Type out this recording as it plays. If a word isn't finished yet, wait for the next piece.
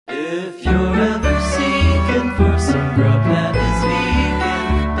If you're ever seeking for some grub that is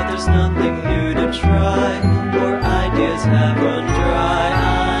vegan, but there's nothing new to try, or ideas have run dry,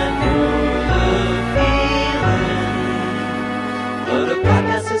 I know the feeling. But a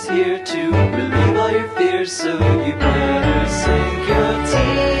podcast is here to relieve all your fears, so you better sink your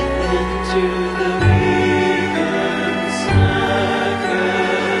teeth into the vegan snack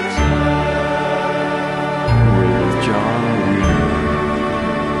attack. With John Reader.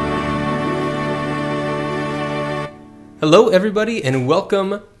 Hello, everybody, and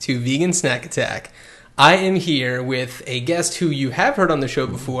welcome to Vegan Snack Attack. I am here with a guest who you have heard on the show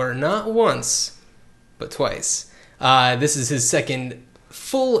before, not once, but twice. This is his second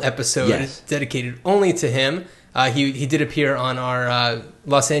full episode dedicated only to him. He did appear on our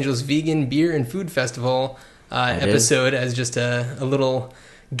Los Angeles Vegan Beer and Food Festival episode as just a little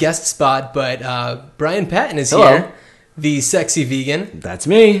guest spot, but Brian Patton is here, the sexy vegan. That's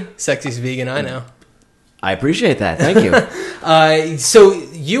me. Sexiest vegan I know. I appreciate that. Thank you. So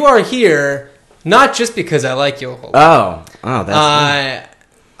you are here not just because I like you a whole lot. Oh, that's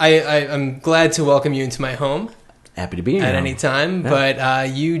I'm glad to welcome you into my home. Happy to be here. At any time,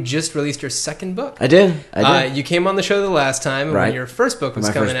 but you just released your second book. I did. You came on the show the last time when your first book was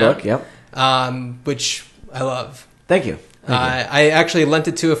coming out. My first book, which I love. Thank you. I actually lent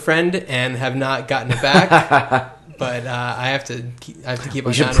it to a friend and have not gotten it back. But I have to keep on.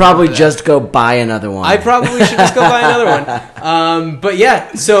 We should probably just go buy another one. I probably should just go buy another one. But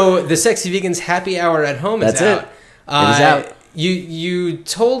yeah, so the Sexy Vegans Happy Hour at Home is out. It is out. You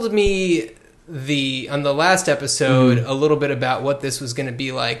told me on the last episode a little bit about what this was going to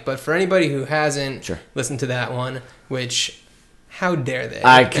be like, but for anybody who hasn't listened to that one, which how dare they?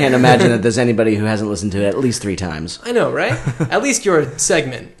 I can't imagine that there's anybody who hasn't listened to it at least 3 times. I know, right? At least your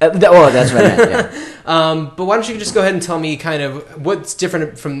segment. Well, that's what I meant, yeah. But why don't you just go ahead and tell me kind of what's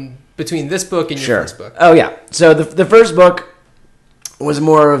different between this book and your first book? Oh, yeah. So the first book was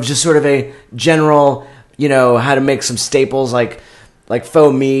more of just sort of a general, how to make some staples like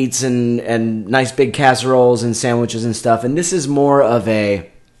faux meats and nice big casseroles and sandwiches and stuff. And this is more of a,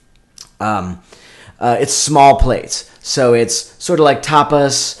 it's small plates. So it's sort of like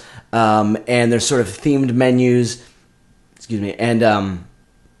tapas, and there's sort of themed menus. Excuse me, and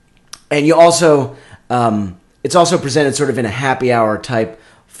you also, it's also presented sort of in a happy hour type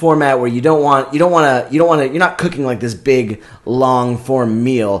format where you're not cooking like this big long form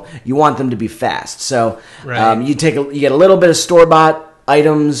meal. You want them to be fast. So you get a little bit of store-bought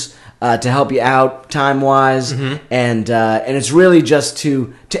items to help you out time-wise, and it's really just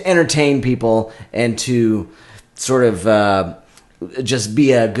to entertain people and to sort of just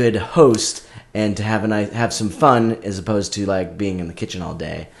be a good host and to have some fun as opposed to like being in the kitchen all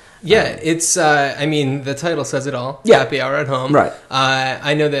day. Yeah, it's the title says it all. Yeah. Happy Hour at Home. Right.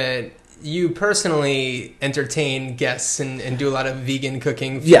 I know that you personally entertain guests and do a lot of vegan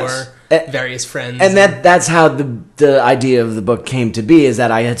cooking for various friends. And that's how the idea of the book came to be, is that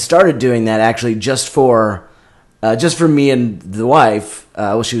I had started doing that actually just for me and the wife.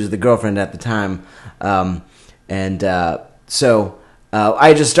 She was the girlfriend at the time. So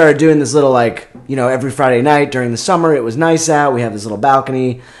I just started doing this little, every Friday night during the summer. It was nice out. We have this little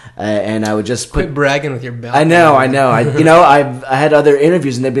balcony, and I would just quit bragging with your balcony. I know. I had other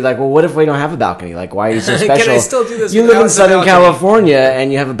interviews, and they'd be like, "Well, what if we don't have a balcony? Like, why are you so special? Can I still do this? You live in Southern California,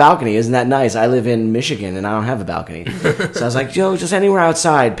 and you have a balcony. Isn't that nice? I live in Michigan, and I don't have a balcony." So I was like, just anywhere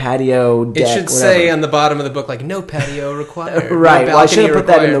outside, patio, deck, it should whatever. Say on the bottom of the book, like, no patio required. Right. No well, I should have put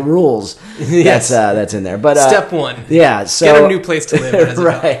that in the rules. Yes. That's in there. But step 1. Yeah. So get a new place to live.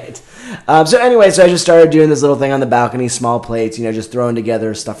 Right. So anyway, so I just started doing this little thing on the balcony, small plates, just throwing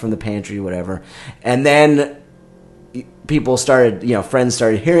together stuff from the pantry, whatever. And then people started, friends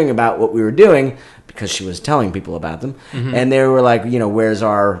started hearing about what we were doing because she was telling people about them. And they were like, where's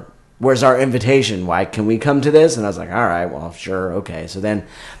our invitation? Why can we come to this? And I was like, all right, well, sure, okay. So then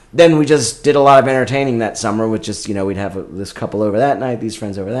we just did a lot of entertaining that summer with just, we'd have this couple over that night, these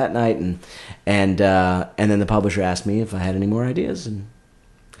friends over that night, and then the publisher asked me if I had any more ideas, and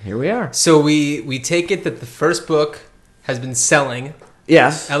here we are. So we take it that the first book has been selling.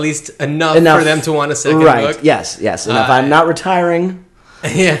 Yes. At least enough for them to want a second book. Yes. Enough. I'm not retiring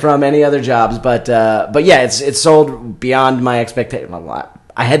from any other jobs, but yeah, it's sold beyond my expectation.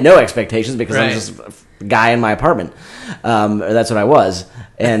 I had no expectations because I'm just a guy in my apartment. That's what I was.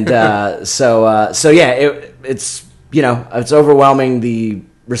 And so yeah, it's overwhelming, the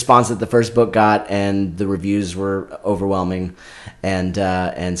response that the first book got, and the reviews were overwhelming,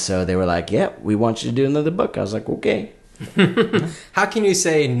 and so they were like, yeah, we want you to do another book. I was like, okay. How can you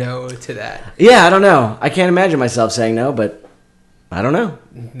say no to that? Yeah, I don't know. I can't imagine myself saying no, but I don't know.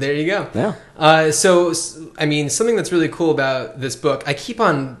 There you go. Yeah. So, I mean, something that's really cool about this book, I keep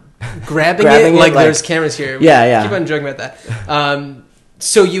on grabbing Grabbing it it, like like- there's cameras here. Yeah. Keep on joking about that.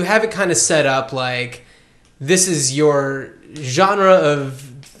 So you have it kind of set up like this is your genre of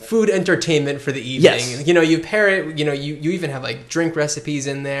food entertainment for the evening. Yes. You know, you pair it, you know, you even have like drink recipes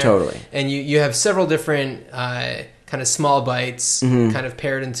in there. Totally. And you have several different kind of small bites kind of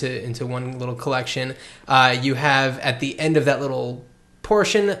paired into one little collection. You have at the end of that little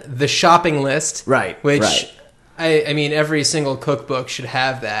portion the shopping list. Right, Which... right. I mean, every single cookbook should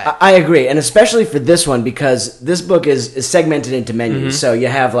have that. I agree, and especially for this one because this book is segmented into menus. So you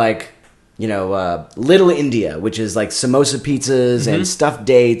have like, you know, Little India, which is like samosa pizzas and stuffed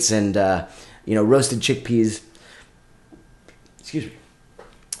dates and you know, roasted chickpeas. Excuse me.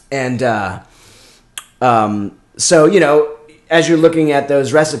 And so you know, as you're looking at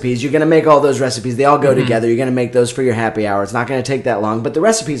those recipes, you're going to make all those recipes. They all go together. You're going to make those for your happy hour. It's not going to take that long, but the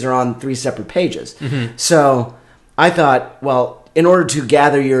recipes are on 3 separate pages. So I thought, well, in order to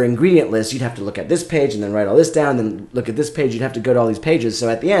gather your ingredient list, you'd have to look at this page and then write all this down, then look at this page. You'd have to go to all these pages. So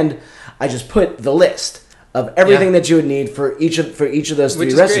at the end, I just put the list of everything that you would need for each of those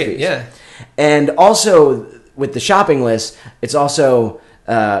 3 recipes. Great, yeah. And also with the shopping list, it's also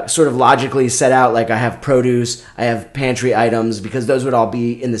sort of logically set out. Like I have produce, I have pantry items, because those would all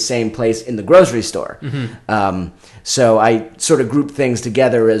be in the same place in the grocery store. So I sort of group things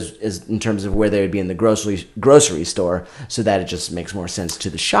together as in terms of where they would be in the grocery store, so that it just makes more sense to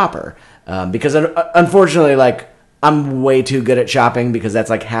the shopper. Because unfortunately, like, I'm way too good at shopping because that's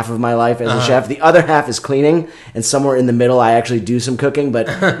like half of my life as a chef. The other half is cleaning, and somewhere in the middle I actually do some cooking, but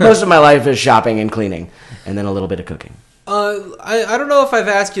most of my life is shopping and cleaning, and then a little bit of cooking. I don't know if I've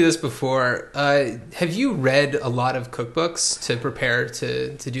asked you this before. Have you read a lot of cookbooks to prepare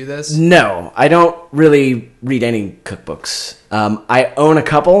to do this? No, I don't really read any cookbooks. I own a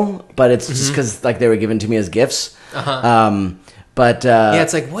couple, but it's just because like they were given to me as gifts. But yeah,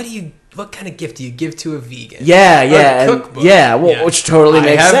 it's like what kind of gift do you give to a vegan? Yeah, A cookbook. Which totally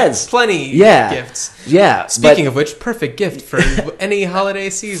makes sense. Plenty Yeah. gifts. Yeah. Speaking of which, perfect gift for any holiday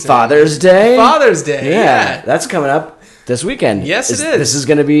season. Father's Day. Yeah. That's coming up this weekend. Yes, it is. This is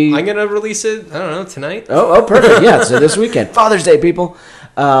going to be. I'm going to release it, I don't know, tonight. Oh, perfect. Yeah, so this weekend. Father's Day, people.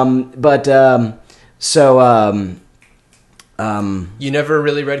 You never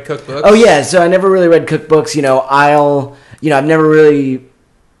really read cookbooks? Oh, yeah, so I never really read cookbooks. I've never really,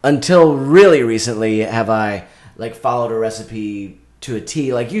 until really recently, have I, like, followed a recipe to a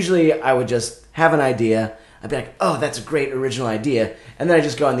T. Like, usually I would just have an idea. I'd be like, oh, that's a great original idea. And then I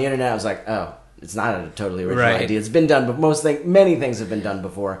just go on the internet. I was like, oh, it's not a totally original idea. It's been done, but many things have been done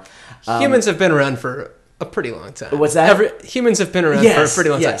before. Humans have been around for a pretty long time. What's that? Humans have been around for a pretty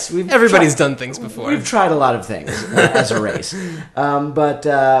long time. Everybody's done things before. We've tried a lot of things as a race.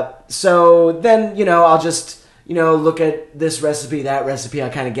 So then, I'll just, look at this recipe, that recipe. I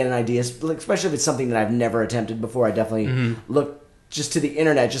kind of get an idea, especially if it's something that I've never attempted before. I definitely look just to the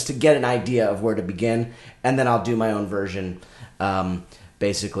internet just to get an idea of where to begin, and then I'll do my own version.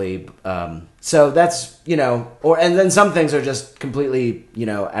 Basically, so that's and then some things are just completely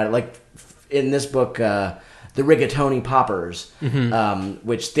like in this book, the rigatoni poppers,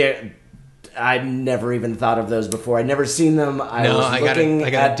 which I'd never even thought of those before. I'd never seen them. I was looking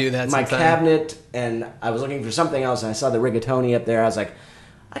at do that my sometime. cabinet, and I was looking for something else, and I saw the rigatoni up there. I was like,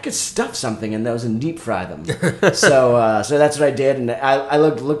 I could stuff something in those and deep fry them. So that's what I did, and I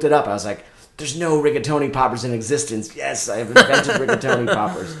looked it up. I was like, there's no rigatoni poppers in existence. Yes, I have invented rigatoni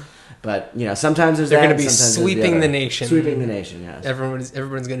poppers. But, sometimes they're going to be sweeping the nation. Sweeping the nation, yes. Everyone's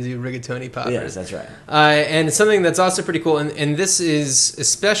going to do rigatoni poppers. Yes, that's right. And something that's also pretty cool, and this is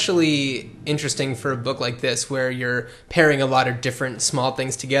especially interesting for a book like this, where you're pairing a lot of different small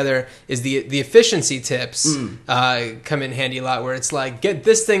things together, is the efficiency tips come in handy a lot, where it's like, get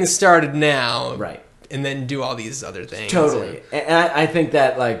this thing started now. Right. And then do all these other things. Totally. And I think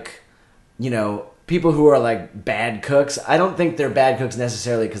that, people who are like bad cooks, I don't think they're bad cooks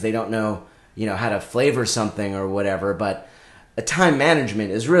necessarily because they don't know, how to flavor something or whatever, but time management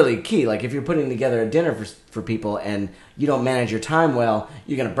is really key. Like if you're putting together a dinner for people and you don't manage your time well,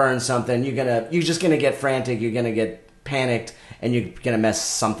 you're going to burn something, you're just going to get frantic, you're going to get panicked, and you're going to mess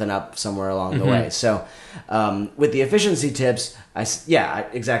something up somewhere along the way. So with the efficiency tips,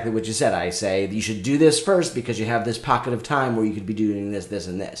 exactly what you said. I say you should do this first because you have this pocket of time where you could be doing this, this,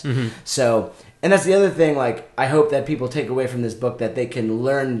 and this. So, and that's the other thing, like, I hope that people take away from this book that they can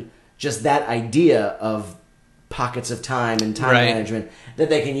learn just that idea of pockets of time and time management, that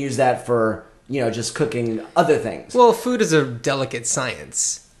they can use that for, just cooking other things. Well, food is a delicate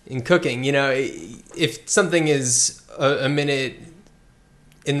science in cooking. If something is a minute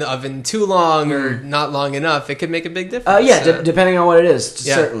in the oven too long or not long enough, it could make a big difference. Depending on what it is,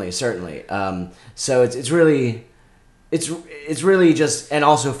 Yeah. certainly. So it's really just, and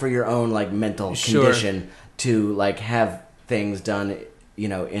also for your own like mental Sure. condition to like have things done,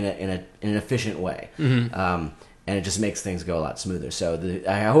 in an efficient way. And it just makes things go a lot smoother. So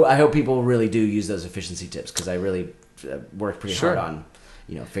I hope people really do use those efficiency tips, because I really worked pretty Sure. hard on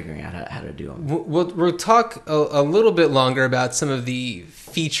figuring out how to do them. We'll talk a little bit longer about some of the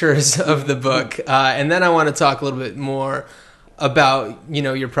features of the book, and then I want to talk a little bit more about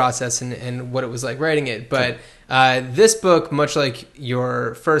your process and what it was like writing it. But this book, much like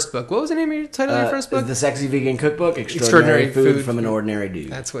your first book, what was the name of your title of your first book? The Sexy Vegan Cookbook, Extraordinary Food from an Ordinary Dude.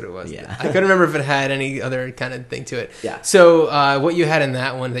 That's what it was. Yeah. I couldn't remember if it had any other kind of thing to it. Yeah. So what you had in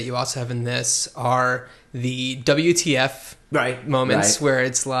that one that you also have in this are the WTF moments, right. where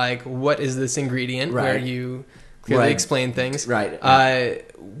it's like, what is this ingredient? Right. Where you clearly Right. explain things. Right.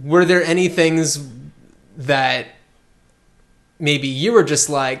 Were there any things that maybe you were just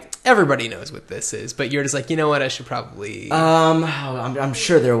like, everybody knows what this is, but you're just like, you know what, I should probably... I'm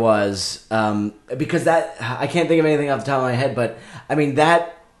sure there was, because that, I can't think of anything off the top of my head, but I mean,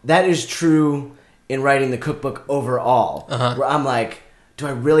 that is true in writing the cookbook overall, where I'm like, do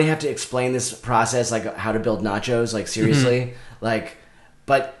I really have to explain this process, like how to build nachos, like seriously? Like,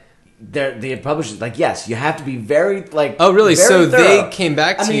 but the publishers, like, yes, you have to be very, like... Oh, really? very So thorough. they came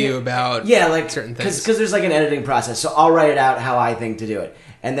back to you about certain things. Because there's like an editing process, so I'll write it out how I think to do it.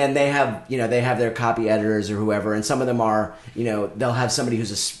 And then they have their copy editors or whoever, and some of them are, they'll have somebody who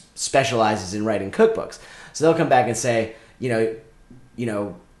specializes in writing cookbooks. So they'll come back and say, and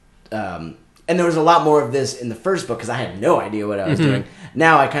there was a lot more of this in the first book because I had no idea what I was doing.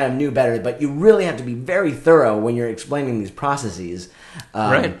 Now I kind of knew better, but you really have to be very thorough when you're explaining these processes.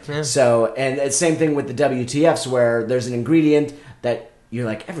 Right. Yeah. So, and it's same thing with the WTFs, where there's an ingredient that you're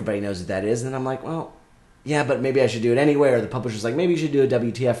like, everybody knows what that is, and I'm like, well, yeah, but maybe I should do it anyway. Or the publisher's like, maybe you should do a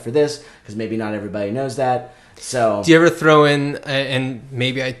WTF for this because maybe not everybody knows that. So, do you ever throw in, and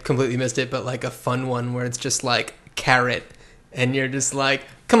maybe I completely missed it, but like a fun one where it's just like carrot, and you're just like,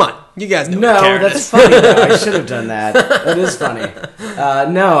 come on, you guys know what carrot that's is. funny. Though. I should have done that. That is funny.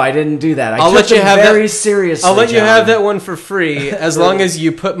 No, I didn't do that. I'll let you have very that. seriously. I'll let you John. have that one for free, as long as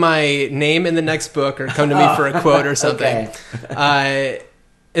you put my name in the next book or come to me for a quote or something. Okay.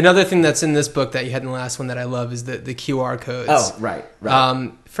 Another thing that's in this book that you had in the last one that I love is the QR codes. Oh, right.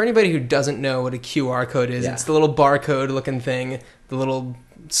 For anybody who doesn't know what a QR code is, it's the little barcode looking thing, the little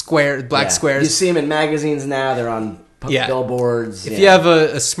black squares. You see them in magazines now. They're on billboards. If you have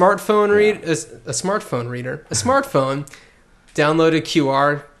a smartphone a smartphone, download a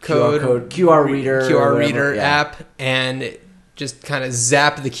QR reader app, and just kind of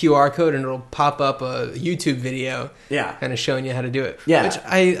zap the QR code, and it'll pop up a YouTube video, kind of showing you how to do it. Yeah, which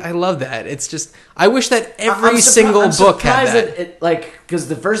I love that. It's just, I wish that every single book had that. Because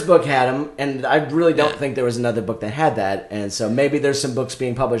the first book had them, and I really don't think there was another book that had that. And so maybe there's some books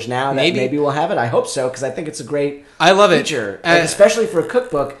being published now that maybe we'll have it. I hope so, because I think it's a great feature, especially for a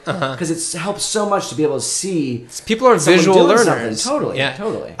cookbook, because it helps so much to be able to see. People are visual learners. Totally.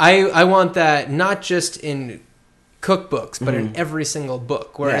 I want that not just in cookbooks, but in every single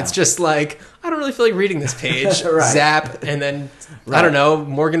book, where it's just like, I don't really feel like reading this page. Zap, and then I don't know,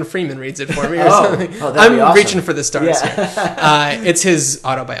 Morgan Freeman reads it for me or something. I'm awesome. reaching for the stars. It's his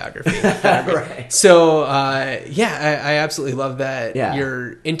autobiography. Right. So I absolutely love that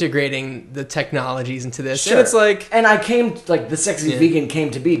you're integrating the technologies into this. Sure. And it's like, and I came, like, the Sexy Vegan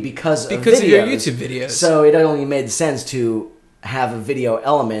came to be because of your YouTube videos. So it only made sense to have a video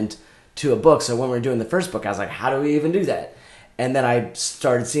element to a book. So when we were doing the first book, I was like, how do we even do that? And then I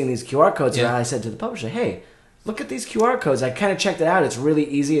started seeing these QR codes, and I said to the publisher, hey, look at these QR codes. I kind of checked it out. It's really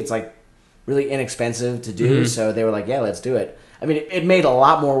easy. It's like really inexpensive to do. So they were like, yeah, let's do it. I mean, it made a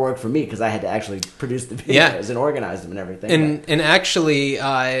lot more work for me because I had to actually produce the videos and organize them and everything. And actually,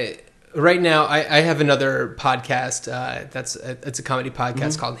 right now, I have another podcast. It's a comedy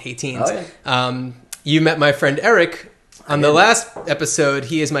podcast called Hey Teens. Oh, yeah. You met my friend Eric on the last episode.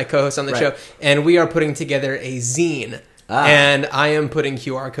 He is my co-host on the show, and we are putting together a zine. And I am putting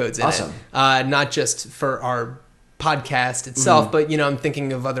QR codes in it. Not just for our podcast itself, but, I'm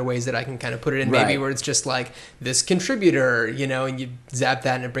thinking of other ways that I can kind of put it in, maybe where it's just like this contributor, and you zap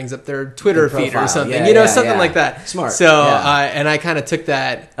that and it brings up their Twitter feed or something, something like that. Smart. So, and I kind of took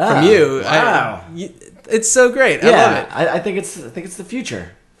that from you. Wow. It's so great. I love it. I think it's the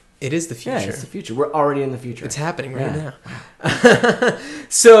future. It is the future. Yeah, it's the future. We're already in the future. It's happening right now.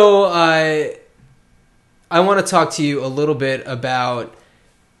 So, I want to talk to you a little bit about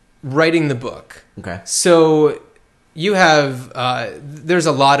writing the book. Okay. So, you have there's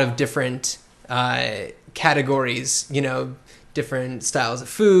a lot of different categories, different styles of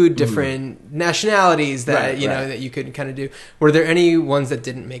food, different nationalities that Right. that you could kind of do. Were there any ones that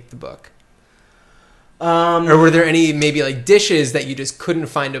didn't make the book? Um, Or were there any maybe like dishes that you just couldn't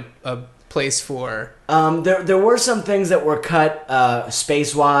find a place for? there were some things that were cut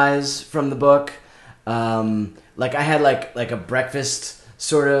space wise from the book. Like I had like a breakfast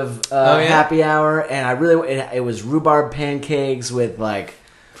sort of happy hour, and I really it was rhubarb pancakes with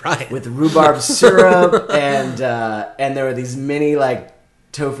with rhubarb syrup, and there were these mini like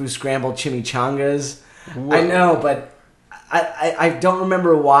tofu scrambled chimichangas. Whoa. I know, but I don't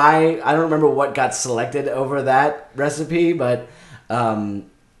remember why. I don't remember what got selected over that recipe, but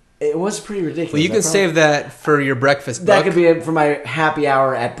it was pretty ridiculous. Well, you can save that for your breakfast book. That could be it for my happy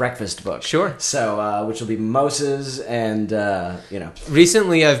hour at breakfast book. Sure. So, which will be mimosas and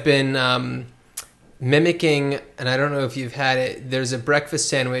Recently, I've been mimicking, and I don't know if you've had it. There's a breakfast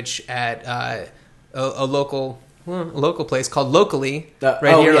sandwich at a local place called Locally,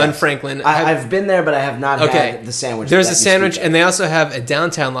 here on Franklin. I've been there, but I have not had the sandwich. There's a sandwich, and they also have a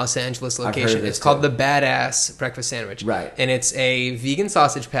downtown Los Angeles I've heard location. of this It's called too. the Badass Breakfast Sandwich. Right. And it's a vegan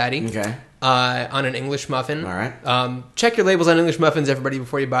sausage patty Okay. on an English muffin. All right. Check your labels on English muffins, everybody,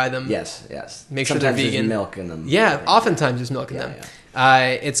 before you buy them. Yes. Make sure Sometimes they're vegan. There's milk in them. Yeah, oftentimes there's milk in them.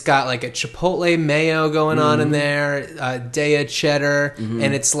 It's got like a chipotle mayo going on in there, Daya cheddar,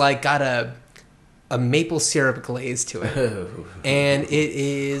 and it's like got a maple syrup glaze to it, and it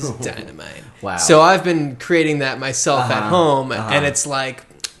is dynamite. Wow. So I've been creating that myself at home, Uh-huh. and it's like,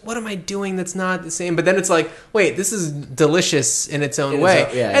 what am I doing that's not the same? But then it's like, wait, this is delicious in its own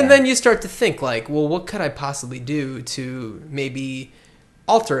way. And then you start to think like, well, what could I possibly do to maybe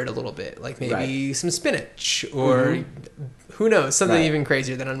alter it a little bit? Like maybe some spinach or who knows, something even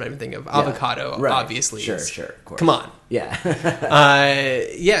crazier than I'm not even thinking of. Avocado, obviously. Sure, of course. Come on. Yeah.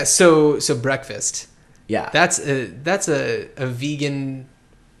 So breakfast. Yeah. That's a vegan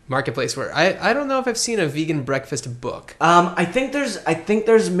marketplace where I don't know if I've seen a vegan breakfast book. I think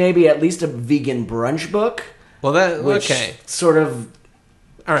there's maybe at least a vegan brunch book. Well, that which okay. sort of,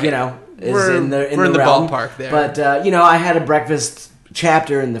 All right. is we're in the in the realm. ballpark there. But I had a breakfast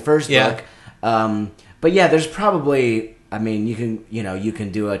chapter in the first book. But yeah, there's probably. I mean, you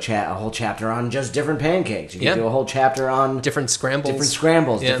can do a whole chapter on just different pancakes. You can do a whole chapter on different scrambles,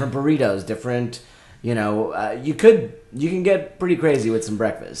 different burritos, different. You can get pretty crazy with some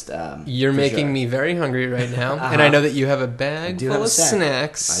breakfast. You're making me very hungry right now, and I know that you have a bag full of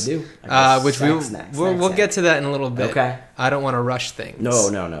snacks. I do. Which we'll get to that in a little bit. Okay. I don't want to rush things. No.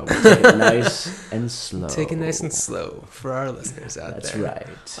 We'll take it nice and slow. Take it nice and slow for our listeners out there.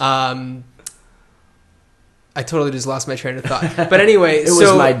 That's right. I totally just lost my train of thought. But anyway, it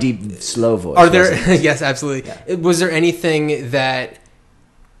was my deep, slow voice. Are there? Yes, absolutely. Yeah. Was there anything that,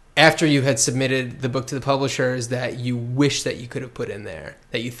 after you had submitted the book to the publishers, that you wish that you could have put in there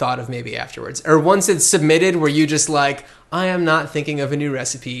that you thought of maybe afterwards, or once it's submitted, were you just like, I am not thinking of a new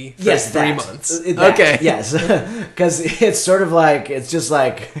recipe for 3 months? Okay. Yes, because it's sort of like it's just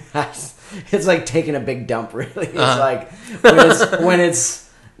like it's like taking a big dump. Really, it's like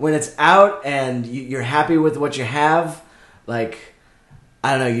when it's out and you're happy with what you have, like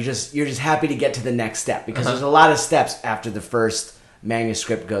I don't know, you're just happy to get to the next step because there's a lot of steps after the first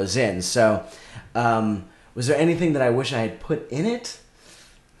manuscript goes in. So, was there anything that I wish I had put in it?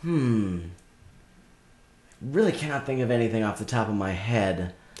 Really cannot think of anything off the top of my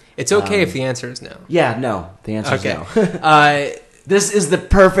head. It's okay if the answer is no. Yeah, no. The answer is no. This is the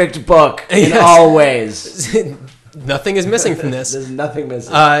perfect book in all ways. Nothing is missing from this. There's nothing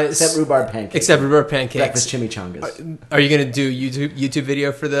missing except rhubarb pancakes. Breakfast chimichangas. Are you going to do YouTube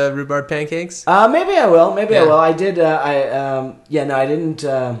video for the rhubarb pancakes? Maybe I will. I will. I did. I didn't.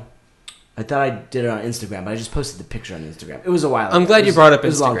 I thought I did it on Instagram, but I just posted the picture on Instagram. It was a while ago. I'm glad you brought up Instagram. It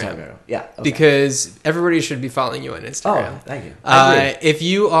was a long time ago. Yeah. Okay. Because everybody should be following you on Instagram. Oh, thank you. If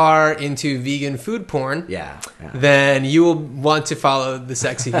you are into vegan food porn, then you will want to follow the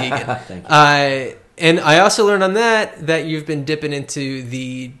Sexy Vegan. Thank you. And I also learned on that you've been dipping into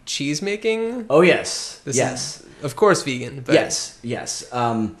the cheese making. Oh, yes. This is, of course, vegan. But Yes.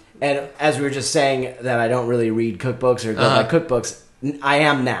 And as we were just saying that I don't really read cookbooks or go by cookbooks, I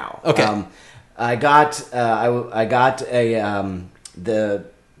am now. Okay. I got the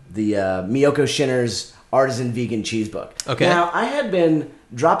Miyoko Shinner's Artisan Vegan Cheese Book. Okay. Now, I had been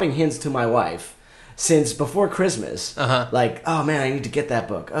dropping hints to my wife since before Christmas. Like, oh man, I need to get that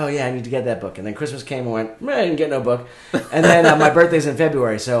book. Oh yeah, I need to get that book. And then Christmas came and went, I didn't get no book. And then my birthday's in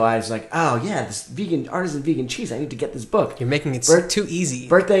February, so I was like, oh yeah, this Artisan Vegan Cheese, I need to get this book. You're making it too easy.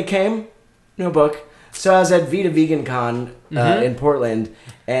 Birthday came, no book. So I was at Vita Vegan Con in Portland,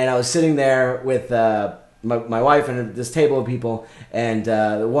 and I was sitting there with my wife and this table of people, and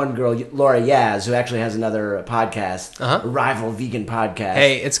one girl, Laura Yaz, who actually has another podcast, a rival vegan podcast.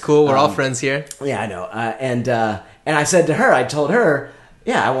 Hey, it's cool. We're all friends here. Yeah, I know. And I said to her, I told her,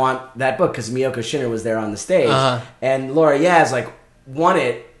 yeah, I want that book because Miyoko Shinner was there on the stage, and Laura Yaz won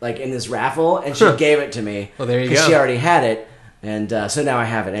it in this raffle, and she gave it to me. Well, there you go. Because she already had it. And so now I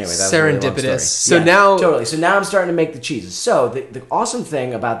have it. Anyway, that was a really long story. Serendipitous. So now... Totally. So now I'm starting to make the cheeses. So the awesome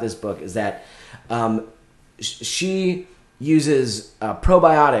thing about this book is that she uses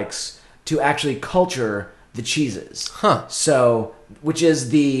probiotics to actually culture the cheeses. Huh. So, which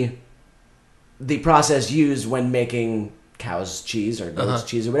is the process used when making cow's cheese or goat's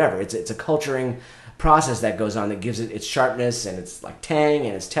cheese or whatever. It's a culturing process that goes on that gives it its sharpness and its tang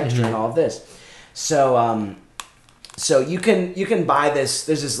and its texture and all of this. So... So you can buy this.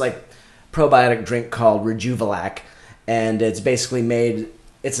 There's this probiotic drink called Rejuvelac, and it's basically made.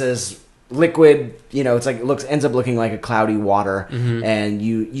 It's this liquid. Ends up looking like a cloudy water, and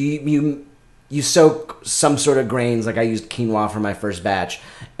you soak some sort of grains. Like I used quinoa for my first batch,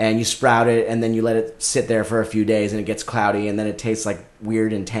 and you sprout it, and then you let it sit there for a few days, and it gets cloudy, and then it tastes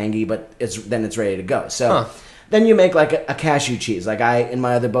weird and tangy, but it's ready to go. So. Then you make a cashew cheese. In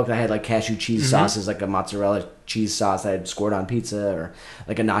my other book, I had cashew cheese sauces, a mozzarella cheese sauce that I'd scored on pizza, or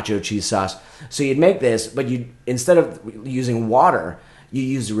a nacho cheese sauce. So you'd make this, but instead of using water, you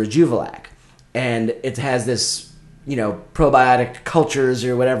use Rejuvelac, and it has this probiotic cultures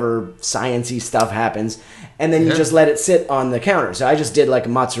or whatever sciencey stuff happens, and then you just let it sit on the counter. So I just did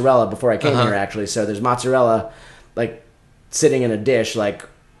mozzarella before I came here actually. So there's mozzarella sitting in a dish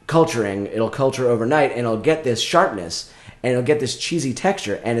culturing. It'll culture overnight, and it'll get this sharpness, and it'll get this cheesy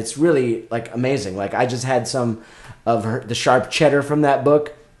texture, and it's really amazing. I just had some of the sharp cheddar from that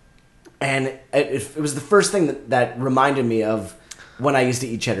book, and it was the first thing that reminded me of when I used to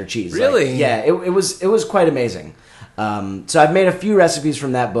eat cheddar cheese. Really? It was quite amazing. So I've made a few recipes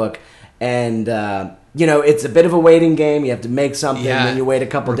from that book, and it's a bit of a waiting game. You have to make something, then you wait a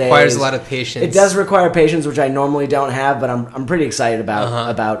couple days. Requires a lot of patience. It does require patience, which I normally don't have, but I'm pretty excited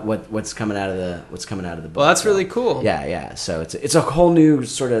about what's coming out of the book. Well, that's really cool. Yeah. So it's a whole new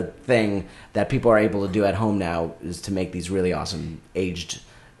sort of thing that people are able to do at home now, is to make these really awesome aged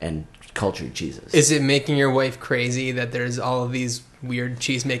and cultured cheeses. Is it making your wife crazy that there's all of these weird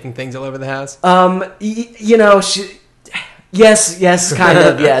cheese making things all over the house? She. Yes, kind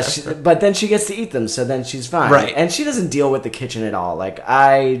of, yes. But then she gets to eat them, so then she's fine. Right. And she doesn't deal with the kitchen at all.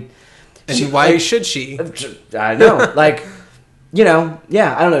 Why should she? I know. I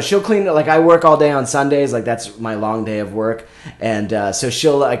don't know. She'll clean, I work all day on Sundays, that's my long day of work. And so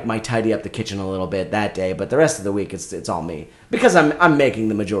she'll, might tidy up the kitchen a little bit that day, but the rest of the week, it's all me. Because I'm making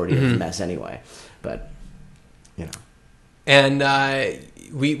the majority of the mess anyway. But, And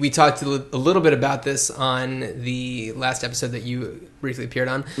we talked a little bit about this on the last episode that you briefly appeared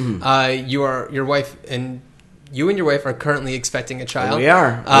on. Your wife and your wife are currently expecting a child. We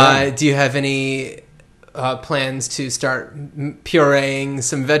are. Do you have any plans to start pureeing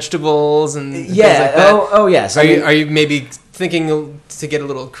some vegetables and things like that? Oh yes. Are you maybe thinking to get a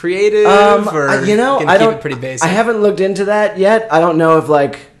little creative, or I keep don't. it pretty basic? I haven't looked into that yet. I don't know if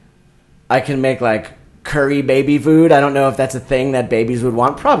I can make curry baby food. I don't know if that's a thing that babies would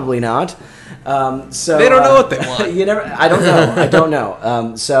want. Probably not. So they don't know what they want. I don't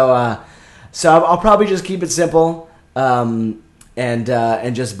know. So I'll probably just keep it simple.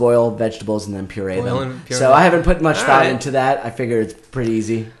 And just boil vegetables and then puree them. So I haven't put much thought into that. I figure it's pretty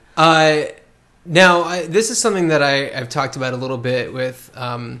easy. Now, this is something that I've talked about a little bit with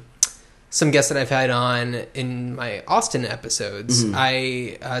some guests that I've had on in my Austin episodes.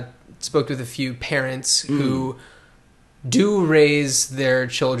 I spoke with a few parents who do raise their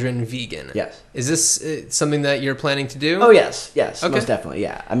children vegan. Yes. Is this something that you're planning to do? Oh, yes. Okay. Most definitely,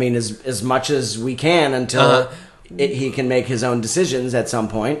 yeah. I mean, as much as we can until... he can make his own decisions at some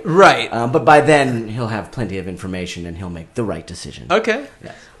point. Right. But by then, he'll have plenty of information and he'll make the right decision. Okay.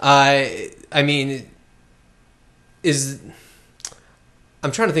 Yes. I mean,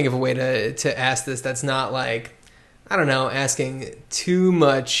 I'm trying to think of a way to ask this that's not asking too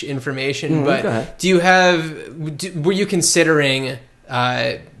much information, but do you were you considering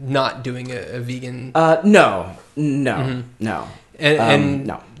not doing a vegan? No. And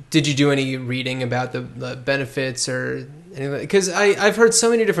no. Did you do any reading about the benefits or anything? Because I've heard so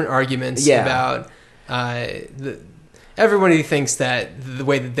many different arguments about everybody thinks that the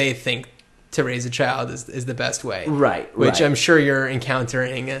way that they think to raise a child is the best way. Right. Which I'm sure you're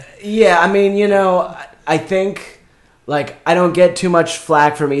encountering. Yeah, I mean, I think like I don't get too much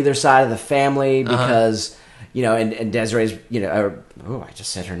flack from either side of the family because and Desiree's I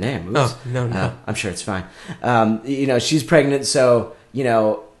just said her name. Oops. Oh no. I'm sure it's fine. She's pregnant, so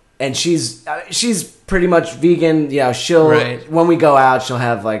and she's pretty much vegan. She'll when we go out, she'll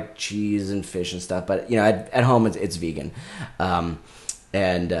have like cheese and fish and stuff. But at home, it's vegan, and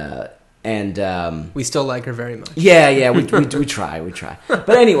we still like her very much. Yeah, we try.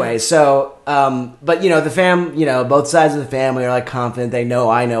 But anyway, so but the both sides of the family are like confident. They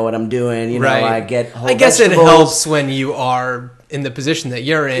know I know what I'm doing. I get whole I guess vegetables. it helps when you are in the position that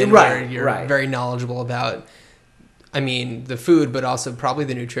you're in, where you're very knowledgeable about. I mean, the food, but also probably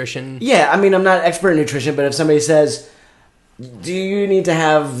the nutrition. Yeah, I mean, I'm not expert in nutrition, but if somebody says, do you need to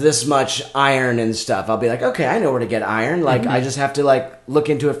have this much iron and stuff? I'll be like, okay, I know where to get iron. Like, I just have to, look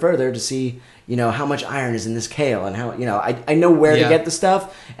into it further to see, how much iron is in this kale and how, I know where to get the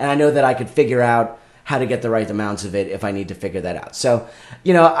stuff, and I know that I could figure out how to get the right amounts of it if I need to figure that out. So,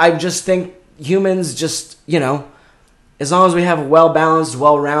 I just think humans just, as long as we have a well-balanced,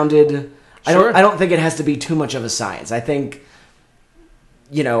 well-rounded... Sure. I don't think it has to be too much of a science. I think,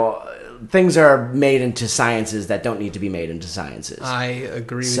 things are made into sciences that don't need to be made into sciences. I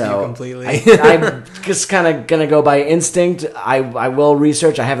agree with you completely. I'm just kind of gonna go by instinct. I will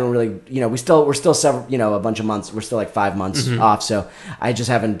research. I haven't really, we're still several, a bunch of months. We're still like 5 months off. So I just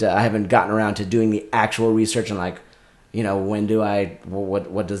haven't gotten around to doing the actual research and when do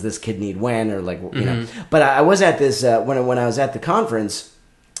what does this kid need when or But I was at this when I was at the conference.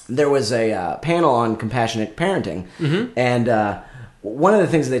 There was a panel on compassionate parenting, and one of the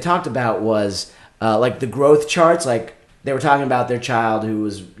things that they talked about was the growth charts. Like they were talking about their child who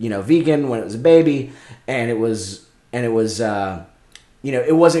was vegan when it was a baby, and it wasn't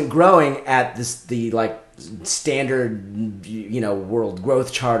growing at the standard world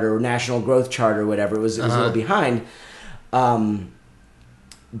growth chart or national growth chart or whatever. It was a little behind,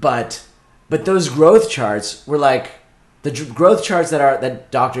 but those growth charts were like. The growth charts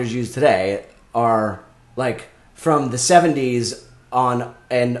that doctors use today are from the 70s on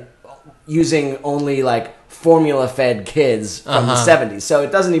and using only formula-fed kids from the 70s. So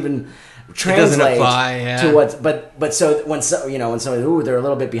it doesn't even translate to what. But so when somebody they're a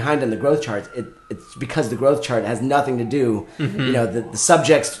little bit behind in the growth charts, it's because the growth chart has nothing to do. The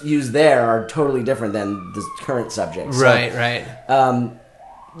subjects used there are totally different than the current subjects. Right.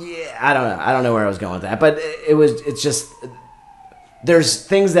 Yeah, I don't know. I don't know where I was going with that, but it's just there's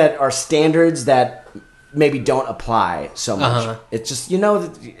things that are standards that maybe don't apply so much. It's just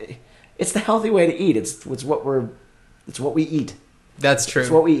it's the healthy way to eat. It's what we eat. That's true.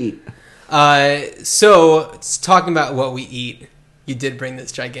 It's what we eat. So talking about what we eat, you did bring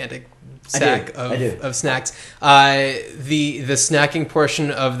this gigantic sack of snacks. The snacking portion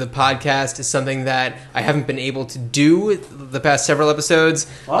of the podcast is something that I haven't been able to do the past several episodes,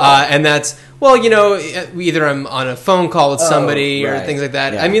 and that's either I'm on a phone call with somebody or things like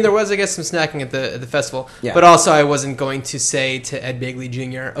that. Yeah. I mean, there was I guess some snacking at the festival, but also I wasn't going to say to Ed Begley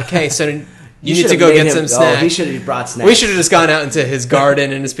Jr., okay, so. You need to go get some snacks. He should have brought snacks. We should have just gone out into his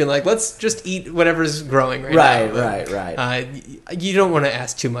garden and just been like, let's just eat whatever's growing right now. Right. You don't want to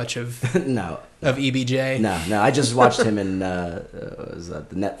ask too much of of EBJ. No. I just watched him in Arrested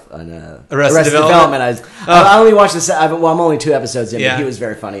Development. I only watched this. I'm only 2 episodes in, but he was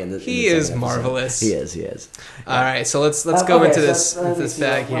very funny in this. He is marvelous. He is. All right, so let's go into this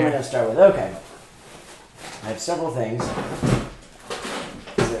bag here. What am I going to start with? Okay, I have several things.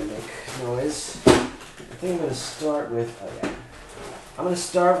 Noise. I think I'm going to start with. I'm going to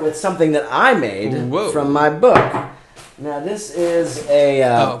start with something that I made from my book. Now this is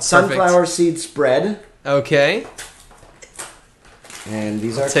a sunflower seed spread. Okay. And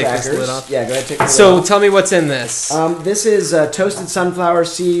these are take crackers. This lid off. Yeah, go ahead. Take the lid so off. Tell me what's in this. This is toasted sunflower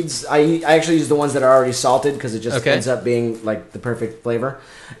seeds. I actually use the ones that are already salted because it just ends up being the perfect flavor.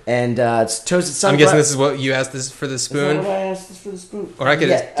 And it's toasted sunflower. I'm guessing this is what you asked this for the spoon. Is that what I asked this for the spoon? Or I could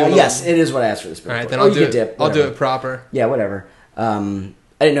just do it. Yes, it is what I asked for the spoon. All right, then I'll do it. Dip, I'll do it proper. Yeah, whatever. I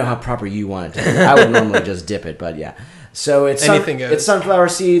didn't know how proper you wanted to be. I would normally just dip it, but yeah. So it's anything goes. It's sunflower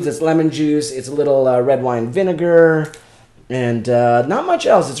seeds. It's lemon juice. It's a little red wine vinegar. And not much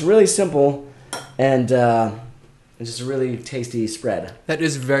else. It's really simple, and it's just a really tasty spread. That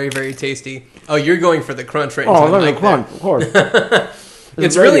is very, very tasty. Oh, you're going for the crunch right now. Oh, look at the crunch, of course.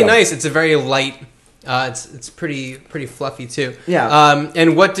 It's really nice. It's a very light. It's pretty fluffy too. Yeah.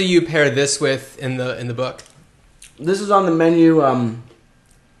 And what do you pair this with in the book? This is on the menu.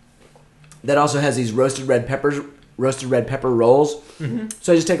 That also has these roasted red pepper rolls. Mm-hmm.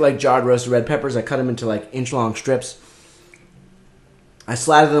 So I just take jarred roasted red peppers. I cut them into inch long strips. I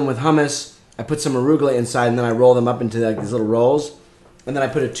slather them with hummus, I put some arugula inside, and then I roll them up into like these little rolls, and then I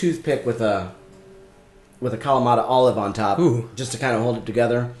put a toothpick with a Kalamata olive on top, just to kind of hold it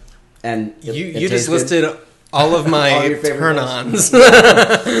together. And you just listed all of my all your favorite turn-ons.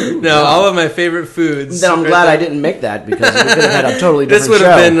 No, all of my favorite foods. Then I'm glad I didn't make that, because we could have had a totally different This would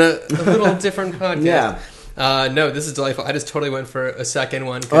show. have been a little different podcast. Yeah. No, this is delightful. I just totally went for a second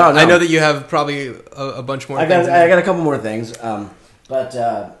one. Oh, no. I know that you have probably a bunch more. I got a couple more things, but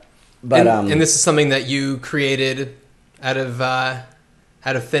and this is something that you created out of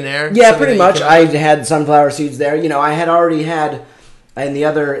thin air. Yeah, Something pretty that you much. came up I with? had sunflower seeds there. You know, I had already had, and the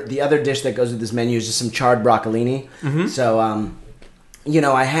other dish that goes with this menu is just some charred broccolini. Mm-hmm. So, you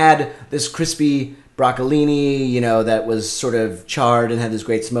know, I had this crispy broccolini, you know, that was sort of charred and had this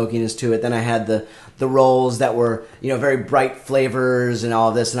great smokiness to it. Then I had the rolls that were, you know, very bright flavors and all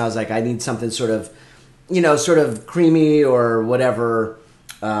of this. And I was like, I need something sort of, you know, sort of creamy or whatever.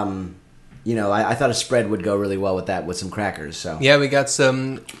 You know, I thought a spread would go really well with that, with some crackers. So Yeah, we got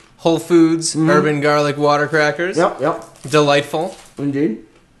some Whole Foods urban garlic water crackers. Yep. Delightful. Indeed.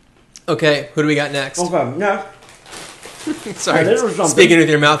 Okay, who do we got next? Okay, yeah. Sorry, this was something. speaking with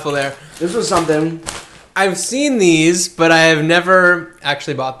your mouthful there. This was something. I've seen these, but I have never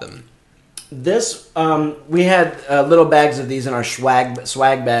actually bought them. This, we had little bags of these in our swag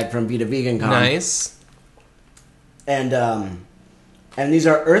bag from Vita Vegan Con. Nice. And these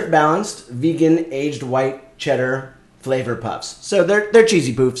are earth balanced, vegan, aged white cheddar flavor puffs. So they're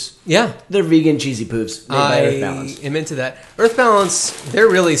cheesy poofs. Yeah. They're vegan cheesy poofs made by Earth Balance. I am into that. Earth Balance, they're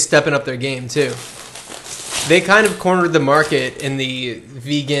really stepping up their game, too. They kind of cornered the market in the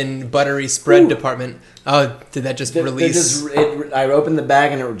vegan buttery spread department. Oh, did that just release? I opened the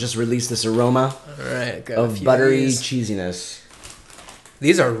bag and it just released this aroma All right, got a of few buttery of these. cheesiness.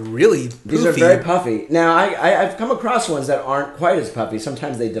 These are really poofy. These are very puffy. Now, I've come across ones that aren't quite as puffy.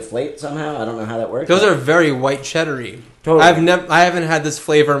 Sometimes they deflate somehow. I don't know how that works. Those are very white cheddar-y. Totally. I haven't had this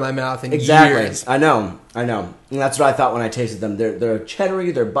flavor in my mouth in Exactly. years. I know. And that's what I thought when I tasted them. They're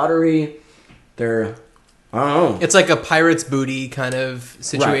cheddary, they're buttery, they're, I don't know. It's like a pirate's booty kind of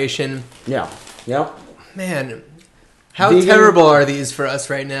situation. Yeah. Yep. Man, how Vegan- terrible are these for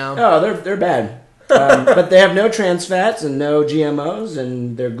us right now? Oh, they're bad. But they have no trans fats and no GMOs,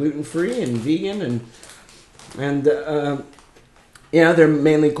 and they're gluten free and vegan, and you know, they're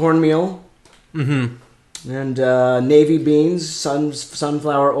mainly cornmeal, and navy beans,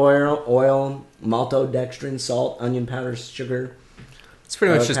 sunflower oil, maltodextrin, salt, onion powder, sugar. It's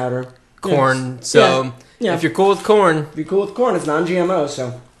pretty much just powder, corn. Yes. So Yeah. if you're cool with corn, If you're cool with corn, it's non-GMO,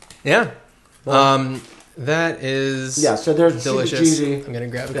 so yeah. That is so they're super delicious. cheesy. I'm gonna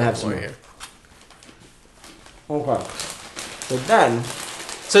grab a Have couple some more more. here. Okay. So then,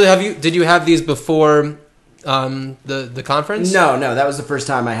 So did you have these before the conference? no, that was the first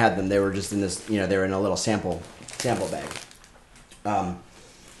time I had them. They were just in this, you know, they were in a little sample bag. And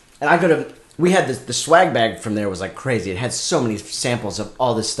I could have. We had the swag bag from there was like crazy. It had so many samples of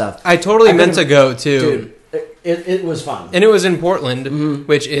all this stuff. I totally meant could've- to go too. Dude, it was fun. And it was in Portland,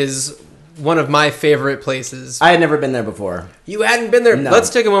 which is one of my favorite places. I had never been there before. You hadn't been there? No. Let's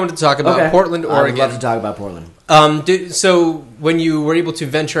take a moment to talk about Portland, I would Oregon. love to talk about Portland. So when you were able to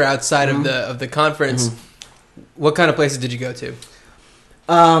venture outside of the conference, what kind of places did you go to?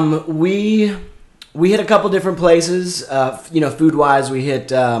 We hit a couple different places. You know, food wise, we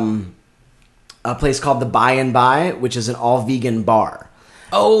hit a place called the By and By, which is an all vegan bar.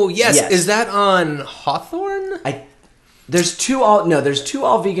 Oh yes. Yes. Is that on Hawthorne? There's two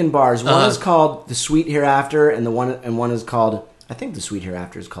all vegan bars. One is called the Sweet Hereafter, and one is called, I think the Sweet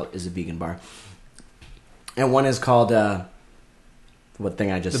Hereafter is a vegan bar, and one is called what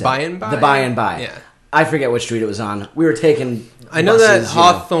thing I just said? By and By? The By and By. Yeah. I forget which street it was on. We were taking. I know that buses, you know.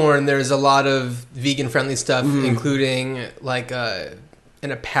 Hawthorne, there's a lot of vegan friendly stuff, including like an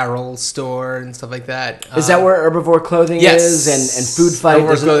apparel store and stuff like that. Is that where Herbivore Clothing yes. is and Food Fight?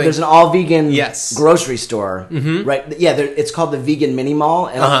 Herbivore Clothing. There's an all vegan Yes. grocery store, right? Yeah, it's called the Vegan Mini Mall,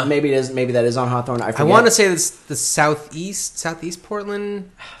 and maybe that is on Hawthorne. I forget. I want to say it's the southeast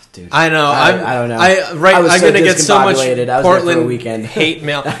Portland. Dude, I know. I don't know. I'm going to get so much Portland hate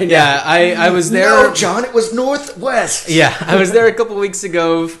mail. Yeah, I was there. No, John, it was northwest. Yeah, I was there a couple weeks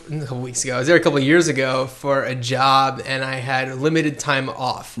ago. I was there a couple years ago for a job, and I had limited time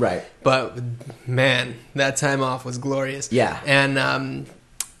off. Right. But man, that time off was glorious. Yeah. And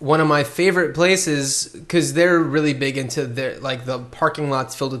one of my favorite places, because they're really big into their like the parking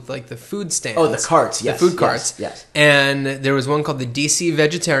lots filled with like the food stands. Oh, the carts. Yes. The food carts. Yes. And there was one called the DC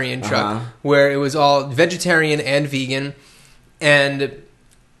Vegetarian Truck, where it was all vegetarian and vegan, and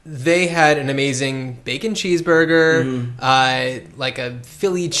they had an amazing bacon cheeseburger, like a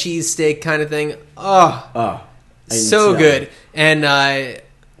Philly cheesesteak kind of thing. Oh, so good. And I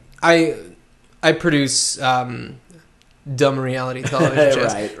produce dumb reality television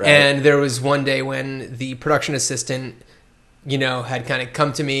shows. Right. And there was one day when the production assistant, had kind of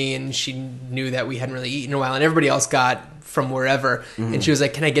come to me, and she knew that we hadn't really eaten in a while, and everybody else got from wherever. And she was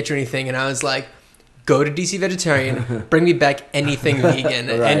like, "Can I get you anything?" And I was like, "Go to DC Vegetarian, bring me back anything vegan."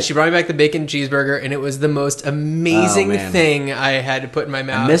 Right. And she brought me back the bacon cheeseburger, and it was the most amazing thing I had to put in my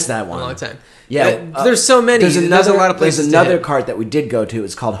mouth. I missed that one. In a long time. Yeah, there's so many. There's a lot of places. There's another cart that we did go to.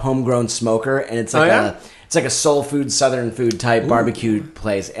 It's called Homegrown Smoker, and it's like it's like a soul food, southern food type barbecue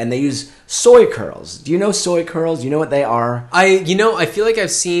place, and they use soy curls. Do you know soy curls? Do you know what they are? I feel like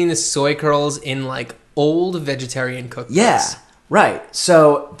I've seen soy curls in like old vegetarian cookbooks. Yeah, right.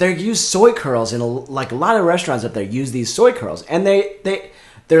 So they use soy curls in a lot of restaurants up there use these soy curls, and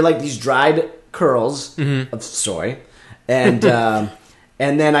they're like these dried curls of soy, and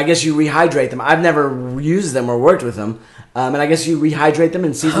and then I guess you rehydrate them. I've never used them or worked with them. And I guess you rehydrate them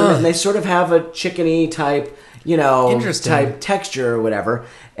and season them, and they sort of have a chickeny type, type texture or whatever.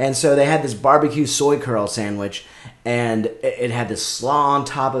 And so they had this barbecue soy curl sandwich, and it had this slaw on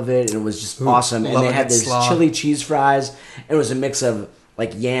top of it, and it was just awesome. And they had this chili cheese fries, and it was a mix of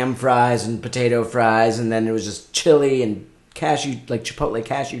like yam fries and potato fries, and then it was just chili and cashew, like chipotle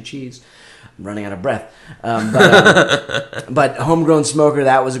cashew cheese. I'm running out of breath. But Homegrown Smoker,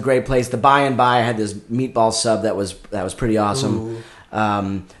 that was a great place. The By and By had this meatball sub that was pretty awesome.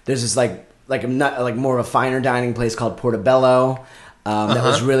 There's this like more of a finer dining place called Portobello. That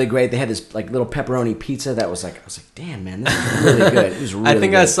was really great. They had this like little pepperoni pizza that was like, I was like, damn man, this is really good. It was really I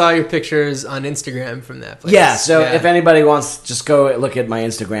think good. I saw your pictures on Instagram from that place. Yeah, so if anybody wants, just go look at my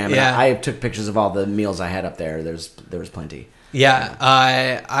Instagram. Yeah. I took pictures of all the meals I had up there. There was plenty. Yeah,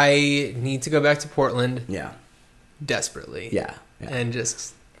 I need to go back to Portland. Yeah. Desperately. Yeah. And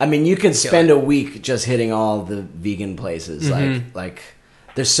just... I mean, you could spend a week just hitting all the vegan places. Like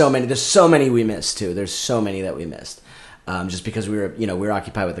there's so many we missed too. There's so many that we missed. Just because we were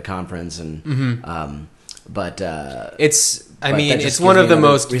occupied with the conference and it's one of the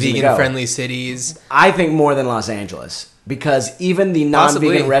most vegan friendly cities. I think more than Los Angeles, because even the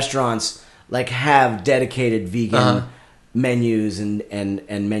non-vegan restaurants like have dedicated vegan menus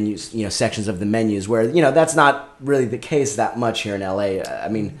and menus, sections of the menus where, that's not really the case that much here in LA. I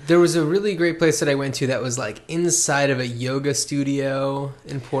mean, there was a really great place that I went to that was like inside of a yoga studio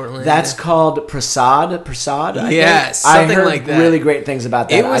in Portland. That's called Prasad. Yeah, something I heard like that. Really great things about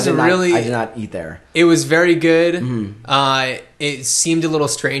that. I did not eat there. It was very good. It seemed a little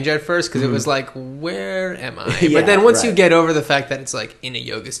strange at first because it was like, where am I? But then once you get over the fact that it's like in a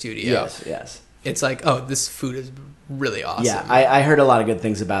yoga studio, yes, it's like, oh, this food is really awesome. Yeah, I heard a lot of good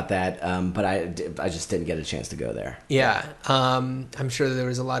things about that, but I just didn't get a chance to go there. Yeah, I'm sure there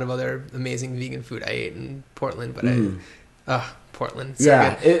was a lot of other amazing vegan food I ate in Portland, but Portland. So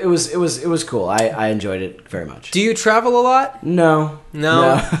yeah, good. it was cool. I enjoyed it very much. Do you travel a lot? No.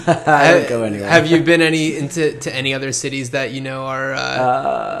 I don't go anywhere. Have you been to any other cities that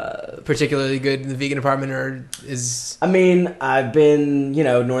are particularly good in the vegan department, or is? I mean, I've been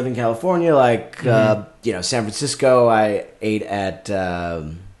Northern California, like San Francisco. I ate at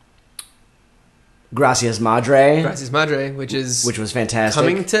Gracias Madre. Gracias Madre, which was fantastic.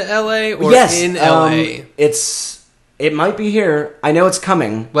 Coming to LA or in LA? It might be here. I know it's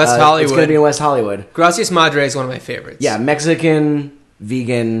coming. West Hollywood. It's going to be in West Hollywood. Gracias Madre is one of my favorites. Yeah, Mexican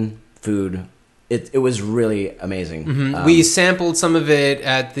vegan food. It was really amazing. We sampled some of it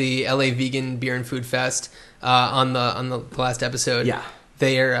at the LA Vegan Beer and Food Fest on the last episode. Yeah.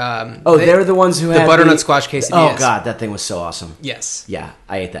 They're they're the ones who had the butternut squash quesadillas. Oh god, that thing was so awesome. Yes. Yeah,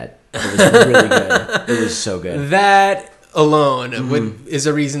 I ate that. It was really good. It was so good. That alone is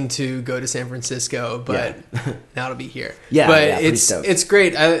a reason to go to San Francisco, but now it'll be here. Yeah, but it's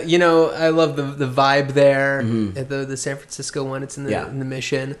great. I love the vibe there at the San Francisco one. It's in the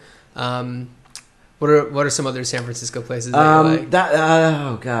Mission. What are some other San Francisco places that you like?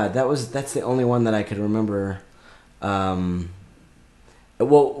 That's the only one that I could remember.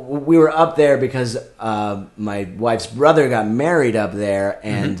 Well, we were up there because my wife's brother got married up there,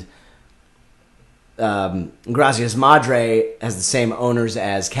 and Gracias Madre has the same owners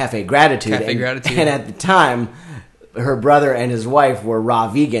as Cafe Gratitude. And at the time, her brother and his wife were raw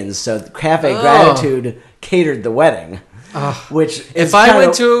vegans, so Cafe Gratitude catered the wedding. Which if I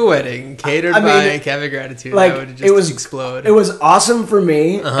went to a wedding catered by Cafe Gratitude, I would just explode. It was awesome for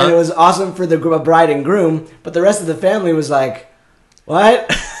me, and it was awesome for the bride and groom, but the rest of the family was like, what?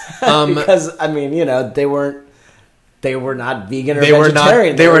 Because, they weren't... They were not vegan or They were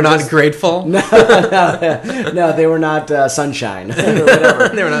vegetarian. not. They were not just- grateful. No, they were not sunshine or whatever.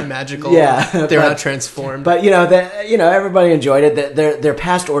 They were not magical. Yeah, They were but- not transformed. But everybody enjoyed it. Their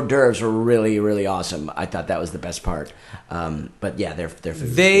past hors d'oeuvres were really, really awesome. I thought that was the best part. But yeah, their food.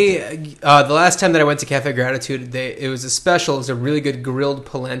 was good. The last time that I went to Cafe Gratitude, it was a special. It was a really good grilled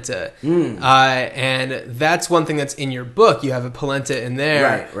polenta, and that's one thing that's in your book. You have a polenta in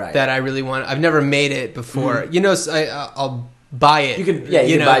there Right. that I really want. I've never made it before. I'll buy it. You can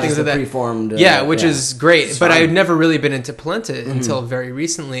buy things just a like that. preformed. Which is great. It's But fine. I've never really been into polenta until very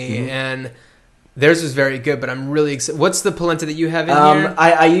recently, and theirs was very good. But I'm really excited. What's the polenta that you have in here?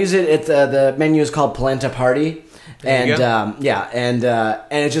 I use it. It's the menu is called Polenta Party, There you and go. and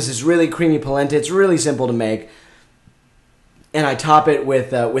it's just this really creamy polenta. It's really simple to make, and I top it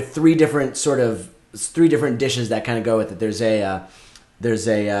with three different dishes that kind of go with it. There's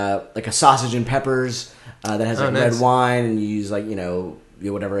a like a sausage and peppers that has like nice. red wine, and you use like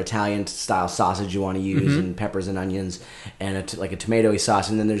whatever Italian style sausage you want to use, and peppers and onions, and like a tomatoey sauce,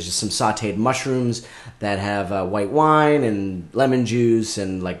 and then there's just some sautéed mushrooms that have white wine and lemon juice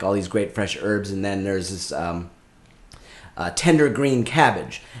and like all these great fresh herbs, and then there's this tender green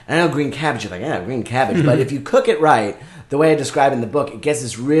cabbage. And I know green cabbage, you're like, yeah, green cabbage, but if you cook it right, the way I describe it in the book, it gets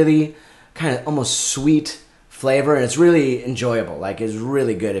this really kind of almost sweet flavor, and it's really enjoyable. Like, it's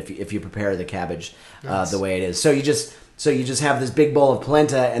really good if you prepare the cabbage the way it is. So you just have this big bowl of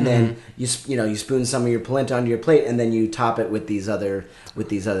polenta, and then you spoon some of your polenta onto your plate, and then you top it with these other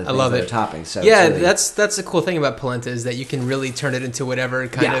things I love that it. are toppings. So Yeah, it's really, that's the cool thing about polenta is that you can really turn it into whatever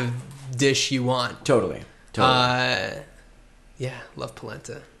kind of dish you want. totally. Yeah, love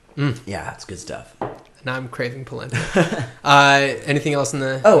polenta. Yeah, it's good stuff. Now I'm craving polenta. Anything else in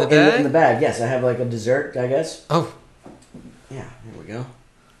the Oh, in the bag? in the bag, yes. I have like a dessert, I guess. Oh, Yeah, here we go.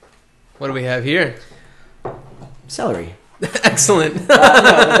 what do we have here? Celery. Excellent. No,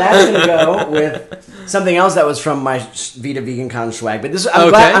 that's gonna go with something else that was from my Vita Vegan Con swag. But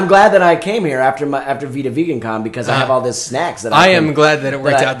I'm glad that I came here after Vita Vegan Con because I have all this snacks that I am glad that it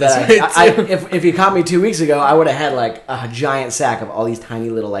worked out this way, too. If you caught me 2 weeks ago, I would have had like a giant sack of all these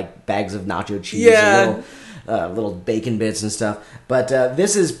tiny little like bags of nacho cheese, Yeah. and little bacon bits and stuff. But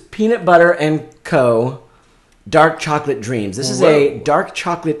this is Peanut Butter and Co. Dark Chocolate Dreams. This is a dark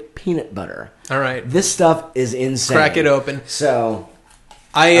chocolate peanut butter. All right. This stuff is insane. Crack it open. So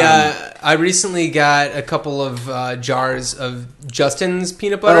I recently got a couple of jars of Justin's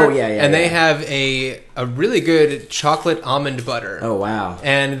peanut butter. Oh, yeah, and they have a really good chocolate almond butter. oh wow.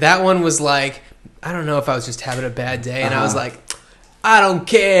 And that one was like, I don't know if I was just having a bad day, and I was like, I don't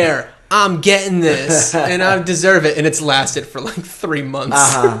care. I'm getting this, and I deserve it. And it's lasted for like 3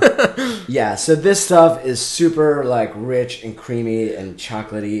 months. Yeah, so this stuff is super like rich and creamy and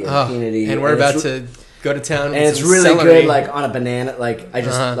chocolatey and peanutty. And we're it's about to go to town. and with it's some really celery. good like on a banana. Like I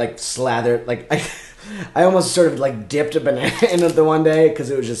just like slathered like I almost sort of like dipped a banana in it the one day because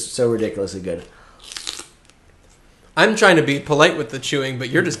it was just so ridiculously good. I'm trying to be polite with the chewing, but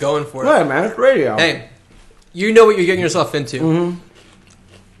you're just going for it. Hey man, it's radio. Hey, you know what you're getting yourself into. Mm-hmm.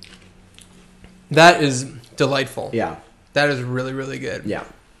 That is delightful. Yeah, That is really, really good. yeah.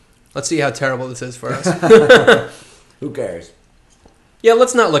 Let's see how terrible this is for us. Who cares? Yeah,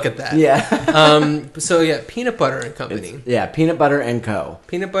 let's not look at that. Yeah. So yeah, Peanut Butter and Company. Yeah, Peanut Butter and Co.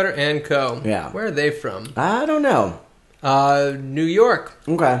 Peanut Butter and Co. Yeah. Where are they from? I don't know. New York.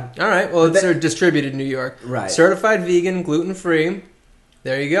 Okay. All right. Well, they're distributed in New York. Right. Certified vegan, gluten free.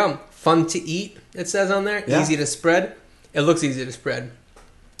 There you go. Fun to eat. It says on there. Yeah. Easy to spread. It looks easy to spread.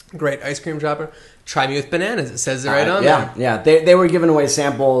 Great ice cream dropper. Try me with bananas. It says it right on there. Yeah. They were giving away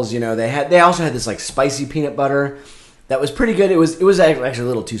samples. You know, they also had this like spicy peanut butter that was pretty good. It was actually a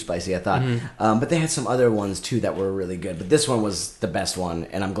little too spicy, I thought. But they had some other ones too that were really good. But this one was the best one,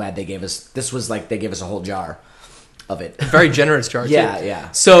 and I'm glad they gave us. This was like they gave us a whole jar of it. Very generous jar. Yeah, too.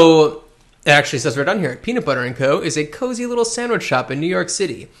 yeah. So it actually says right on here, Peanut Butter & Co. is a cozy little sandwich shop in New York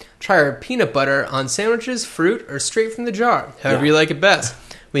City. Try our peanut butter on sandwiches, fruit, or straight from the jar, however you like it best.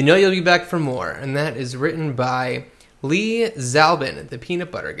 We know you'll be back for more. And that is written by Lee Zalbin, the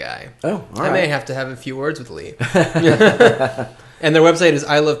peanut butter guy. Oh, all I may right. have to have a few words with Lee. And their website is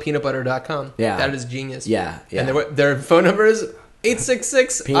ilovepeanutbutter.com. Yeah. That is genius. Yeah, yeah. And their phone number is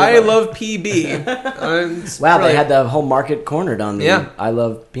 866 Peanut I butter. love PB. Wow, they had the whole market cornered on the Yeah. I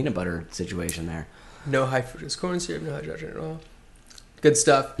love peanut butter situation there. No high fructose corn syrup, no hydration at all. Good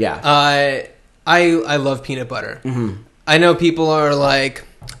stuff. Yeah. I love peanut butter. Mm-hmm. I know people are like,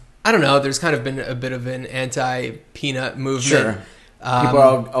 I don't know. There's kind of been a bit of an anti-peanut movement. Sure. People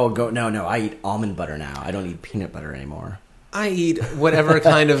are all go no. I eat almond butter now. I don't eat peanut butter anymore. I eat whatever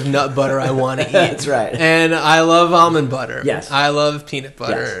kind of nut butter I want to eat. That's right. And I love almond butter. Yes. I love peanut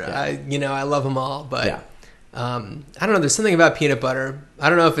butter. Yes, yeah. I love them all. But Yeah. I don't know. There's something about peanut butter. I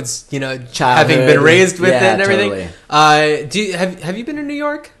don't know if it's Childhood. having been raised with it Yeah, and everything. totally. Have you been in New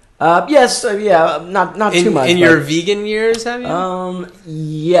York? Yes, yeah, not too much. In your vegan years, have you?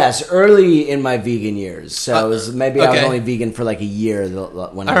 Yes, early in my vegan years. So it was, maybe I was okay. only vegan for like a year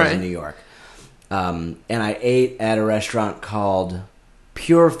when I was in New York. And I ate at a restaurant called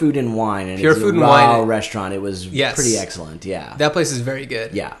Pure Food and Wine, and Pure it's Food a and raw Wine. restaurant. It was Yes. pretty excellent. Yeah, That place is very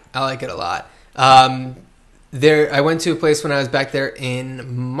good. yeah. I like it a lot. I went to a place when I was back there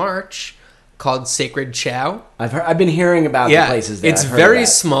in March called Sacred Chow. I've been hearing about the places there. It's I've heard very of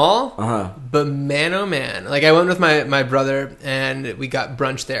that. small, Uh-huh. but man, oh man. Like, I went with my brother, and we got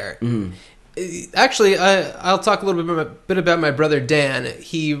brunch there. Mm-hmm. Actually, I'll talk a little bit about my brother, Dan.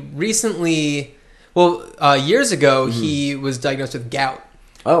 He recently, years ago, he was diagnosed with gout.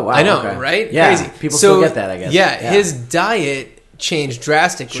 Oh wow! I know, okay. right? Yeah, Crazy. people still get that, I guess. Yeah, his diet changed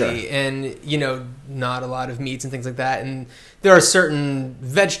drastically, Sure. and not a lot of meats and things like that. And there are certain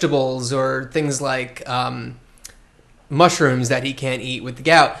vegetables or things like mushrooms that he can't eat with the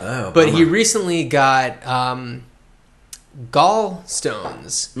gout. Oh, but he bummer. recently got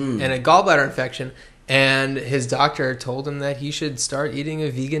gallstones and a gallbladder infection. And his doctor told him that he should start eating a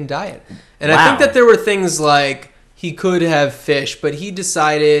vegan diet. And I Wow. think that there were things like he could have fish, but he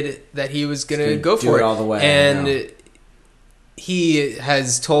decided that he was going to go do for it all the way, And yeah. he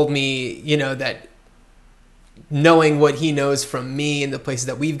has told me, that knowing what he knows from me and the places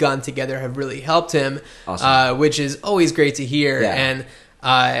that we've gone together have really helped him, Awesome. which is always great to hear. Yeah. And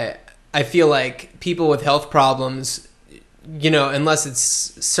I feel like people with health problems, unless it's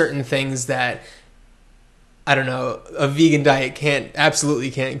certain things that, I don't know, a vegan diet absolutely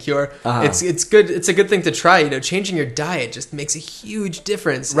can't cure. Uh-huh. It's good. It's a good thing to try. Changing your diet just makes a huge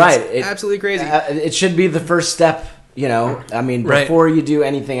difference. Right. It's absolutely crazy. It should be the first step. I mean, Right. before you do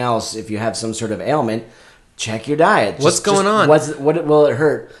anything else, if you have some sort of ailment, check your diet. What's going on? What will it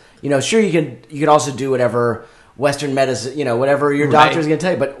hurt? Sure, you could also do whatever Western medicine, whatever your doctor's going to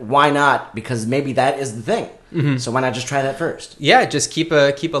tell you, but why not? Because maybe that is the thing. Mm-hmm. So why not just try that first? Yeah, just keep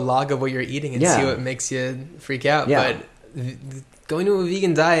a log of what you're eating and Yeah. see what makes you freak out. Yeah. But going to a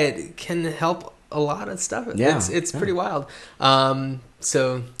vegan diet can help a lot of stuff. Yeah. It's pretty wild.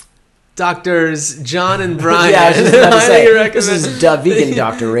 So doctors John and Brian, Yeah, I was just about to highly say, recommend. this is Vegan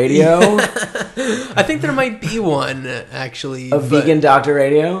Doctor Radio. I think there might be one actually. A but Vegan Doctor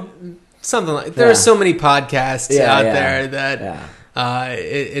Radio? something like. There are so many podcasts out yeah. there that Yeah.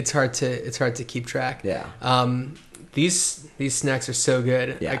 it's hard to keep track. Yeah. These snacks are so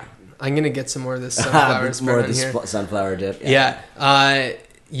good. Yeah. I'm gonna get some more of this sunflower More spread of on the here. sunflower dip. Yeah.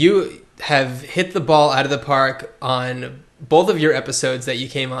 You have hit the ball out of the park on both of your episodes that you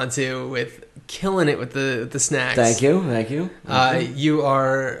came onto with killing it with the snacks. Thank you. You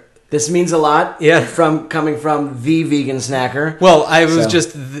are. This means a lot. Yeah. Coming from the vegan snacker. Well, I was So. just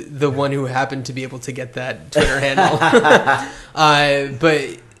the one who happened to be able to get that Twitter handle.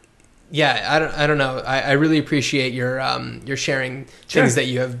 But yeah, I don't know. I really appreciate your sharing Sure. things that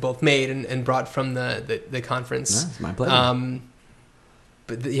you have both made and brought from the conference. No, it's my pleasure.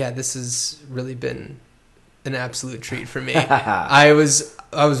 But this has really been an absolute treat for me. I was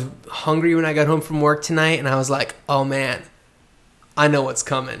hungry when I got home from work tonight, and I was like, oh man, I know what's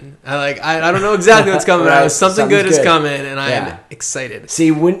coming. I don't know exactly what's coming, Right. but something good is Something's good. coming, and I am Yeah. excited.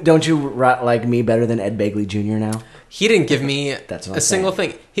 See, don't you like me better than Ed Begley Jr. now? He didn't give me That's what a I'm single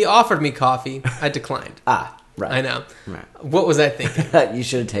thing. He offered me coffee. I declined. Right. I know. Right. What was I thinking? You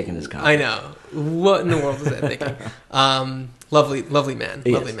should have taken his coffee. I know. What in the world was I thinking? Lovely man.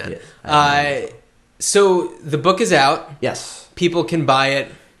 Yes, Lovely man. yes. So the book is out. Yes. People can buy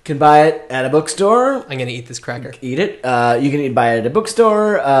it. Can buy it at a bookstore. I'm going to eat this cracker. Eat it. You can buy it at a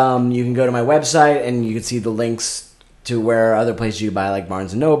bookstore. You can go to my website and you can see the links to where other places you buy, like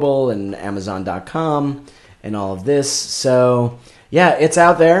Barnes & Noble and Amazon.com and all of this. So, yeah, it's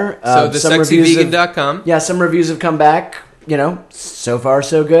out there. So thesexyvegan.com. Yeah, some reviews have come back. So far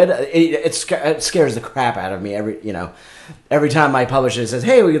so good. It scares the crap out of me every time my publisher says,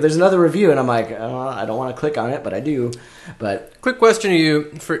 "Hey, there's another review," and I'm like, I don't want to click on it, but I do. But Quick question to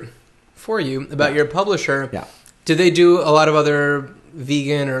you for you about your publisher. Yeah. Do they do a lot of other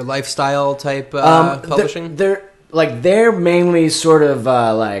vegan or lifestyle type publishing? They're mainly sort of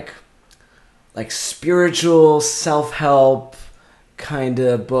like spiritual self-help kind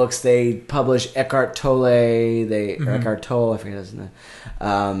of books. They publish Eckhart Tolle, Eckhart Tolle, I forget his name,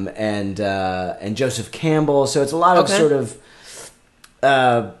 and Joseph Campbell. So it's a lot of sort of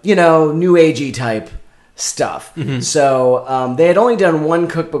New Agey type stuff. So they had only done one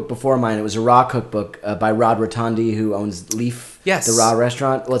cookbook before mine. It was a raw cookbook by Rod Rotondi, who owns Leaf, the raw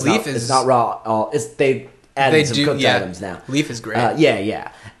restaurant. Well, it's not raw. They added some cooked items now. Leaf is great.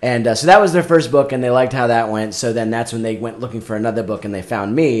 And so that was their first book, and they liked how that went. So then that's when they went looking for another book, and they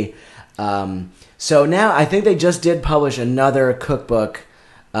found me. So now I think they just did publish another cookbook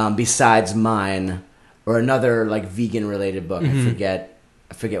besides mine, or another like vegan related book.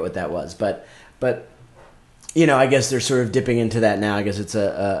 I forget what that was, but I guess they're sort of dipping into that now. I guess it's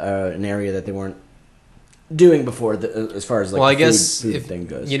an area that they weren't doing before, as far as like the food thing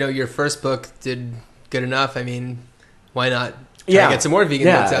goes. Your first book did good enough. I mean, why not try to get some more vegan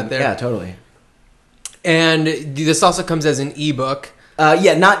books out there? Yeah, totally. And this also comes as an ebook. Not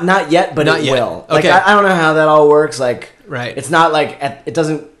yet, but it will. Like, Okay. I don't know how that all works. Like, Right. It's not like it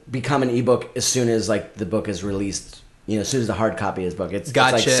doesn't become an ebook as soon as like the book is released. As soon as the hard copy is book, it's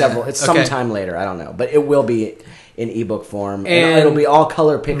like several. It's sometime later. I don't know, but it will be in ebook form, and it'll be all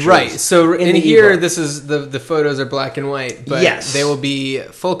color pictures. Right. So in here, ebook. this is the photos are black and white, but yes, they will be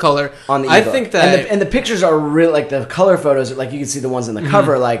full color on the ebook. I think that and the pictures are really like the color photos. Like you can see the ones in the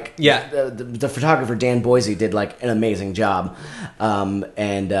cover. Like the photographer Dan Boise did like an amazing job,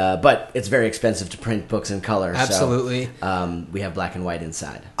 but it's very expensive to print books in color. Absolutely. So, we have black and white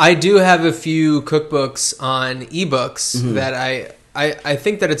inside. I do have a few cookbooks on ebooks that I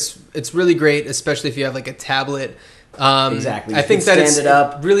think that it's really great, especially if you have like a tablet. Exactly. I think that it's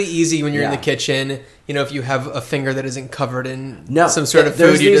up. really easy when you're in the kitchen. If you have a finger that isn't covered in some sort of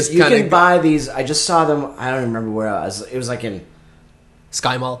there's food, you just kind of can buy these. I just saw them. I don't remember where I was. It was like in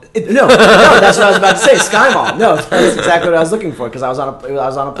Sky Mall. No, that's what I was about to say. Sky Mall. No, that's exactly what I was looking for because I was on a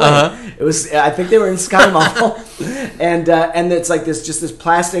plane. It was. I think they were in Sky Mall, and it's like this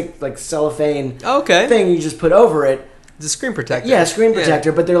plastic like cellophane thing you just put over it. The screen protector. Yeah, screen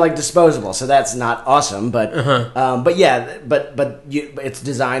protector, but they're like disposable, so that's not awesome. But it's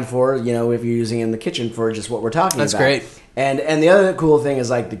designed for if you're using it in the kitchen for just what we're talking about. That's great. And the other cool thing is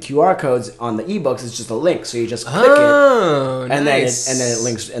like the QR codes on the ebooks is just a link, so you just click it, and nice. then it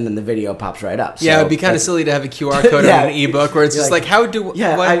links, and then the video pops right up. So it would be kind of silly to have a QR code on an ebook where it's just like how do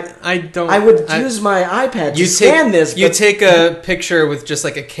I would use my iPad to scan this. You take a picture with just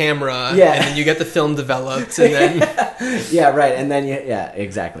like a camera, and then you get the film developed, and then and then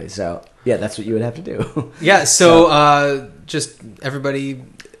exactly. So that's what you would have to do. So just everybody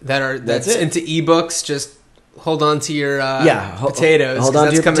that's into ebooks, just hold on to your potatoes. Hold on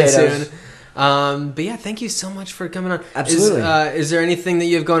to your coming potatoes. Soon. But thank you so much for coming on. Absolutely. Is there anything that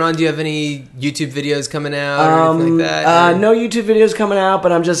you have going on? Do you have any YouTube videos coming out or anything like that? No YouTube videos coming out,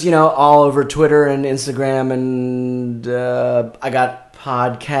 but I'm just all over Twitter and Instagram, and I got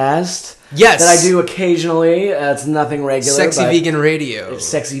podcast. Yes, that I do occasionally. It's nothing regular. Sexy Vegan Radio.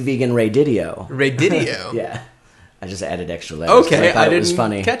 Sexy Vegan Radidio. Radidio. Yeah. I just added extra letters. Okay, I it didn't was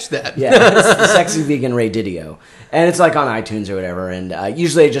funny. catch that. Yeah, it's the Sexy Vegan Radidio, and it's like on iTunes or whatever. And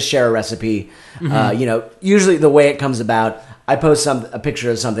usually I just share a recipe. Usually the way it comes about, I post a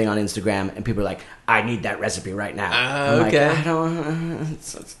picture of something on Instagram, and people are like, "I need that recipe right now." I'm okay. like, I don't.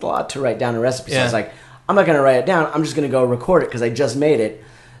 It's a lot to write down a recipe. So I was like, I'm not going to write it down. I'm just going to go record it because I just made it.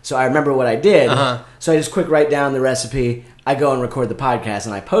 So I remember what I did. So I just quick write down the recipe. I go and record the podcast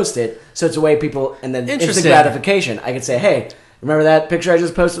and I post it. So it's a way people, and then instant gratification. I can say, hey, remember that picture I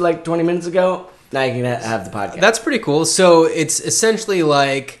just posted like 20 minutes ago? Now you can have the podcast. That's pretty cool. So it's essentially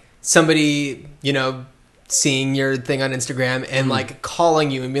like somebody, seeing your thing on Instagram and like calling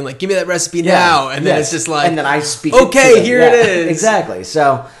you and being like, give me that recipe now. And then it's just like, and then I speak okay, here it is. Exactly.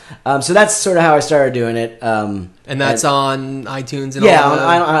 So that's sort of how I started doing it. And that's on iTunes and all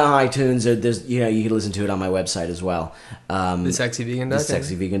on iTunes. There's you can listen to it on my website as well. thesexyvegan.com.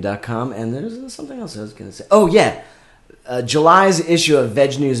 Thesexyvegan.com. And there's something else I was going to say. Oh yeah, July's issue of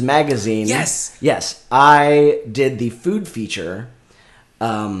Veg News magazine. Yes. I did the food feature,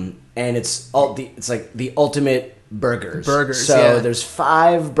 and it's like the ultimate burgers. So there's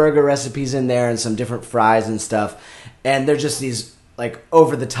 5 burger recipes in there and some different fries and stuff, and they're just these like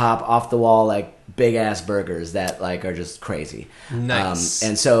over the top, off the wall, like big ass burgers that like are just crazy. Nice.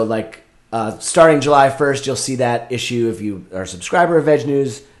 And so like starting July 1st, you'll see that issue. If you are a subscriber of Veg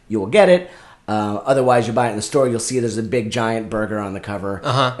News, you will get it. Otherwise, you buy it in the store. You'll see there's a big giant burger on the cover,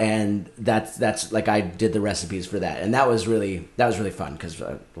 and that's like I did the recipes for that, and that was really fun because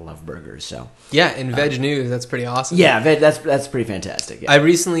I love burgers. So in Veg News, that's pretty awesome. Yeah, that's pretty fantastic. Yeah. I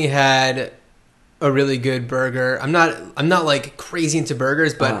recently had a really good burger. I'm not like crazy into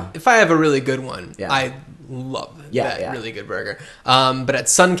burgers, but if I have a really good one, I love Yeah, that yeah. really good burger. But at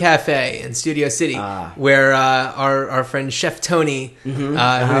Sun Cafe in Studio City, where our friend Chef Tony,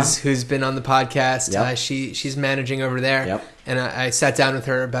 who's been on the podcast, Yep. she's managing over there. Yep. And I sat down with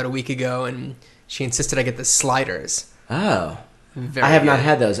her about a week ago, and she insisted I get the sliders. Oh. Very I have not good.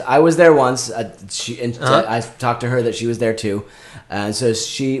 had those. I was there once. I talked to her that she was there too, and so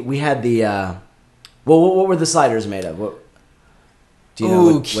we had the. What were the sliders made of? What? Do you know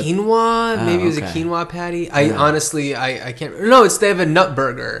what- quinoa. Maybe it was a okay. quinoa patty. I honestly, I can't. No, they have a nut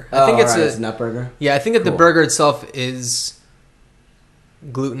burger. I think it's it's a nut burger. Yeah, I think that the Cool. burger itself is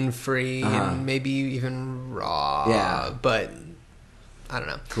gluten free Uh-huh. and maybe even raw. Yeah. But I don't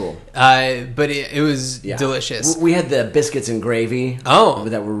know. Cool. But it was Yeah. delicious. We had the biscuits and gravy. Oh.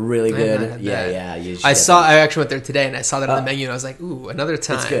 that were really I have not good. had Yeah, that. yeah. You should I get saw. them. I actually went there today, and I saw that on the menu, and I was like, "Ooh, another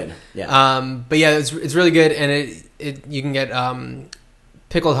time." It's good. Yeah. But yeah, it's really good, and it you can get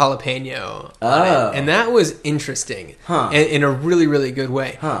pickled jalapeno on it, and that was interesting, Huh. in a really really good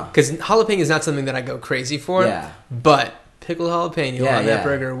way. Huh. Because jalapeno is not something that I go crazy for. Yeah. But pickled jalapeno Yeah, on yeah. that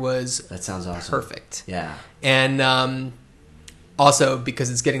burger was That sounds awesome. perfect. Yeah. And also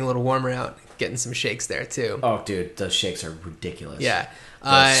because it's getting a little warmer out, getting some shakes there too. Oh, dude, those shakes are ridiculous. Yeah.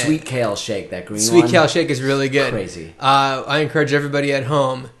 The sweet kale shake, that green Sweet one. kale shake is really good. Crazy. I encourage everybody at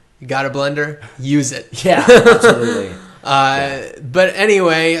home. You got a blender? Use it. Yeah, absolutely. But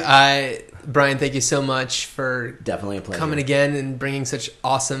anyway, Brian, thank you so much for Definitely a pleasure. coming again and bringing such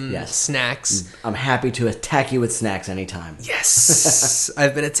awesome Yes. snacks. I'm happy to attack you with snacks anytime. Yes,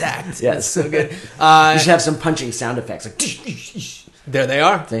 I've been attacked. Yes. That's so good. You should have some punching sound effects. Like, There they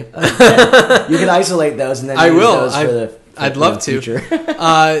are. see? Yeah. You can isolate those and then I use will. those for the I'd love to. future.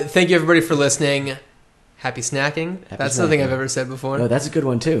 Thank you everybody for listening. Happy snacking. That's nothing snacking. I've ever said before. No, that's a good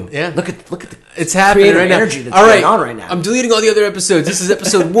one too. Yeah. Look at the It's happening creative right now. energy that's all right, going on right now. I'm deleting all the other episodes. This is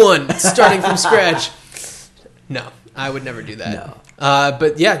episode 1, starting from scratch. No, I would never do that. No.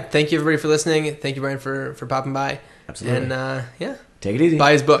 But yeah, thank you everybody for listening. Thank you, Brian, for popping by. Absolutely. And yeah, Take it easy.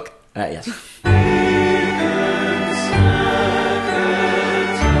 buy his book. All right, yes.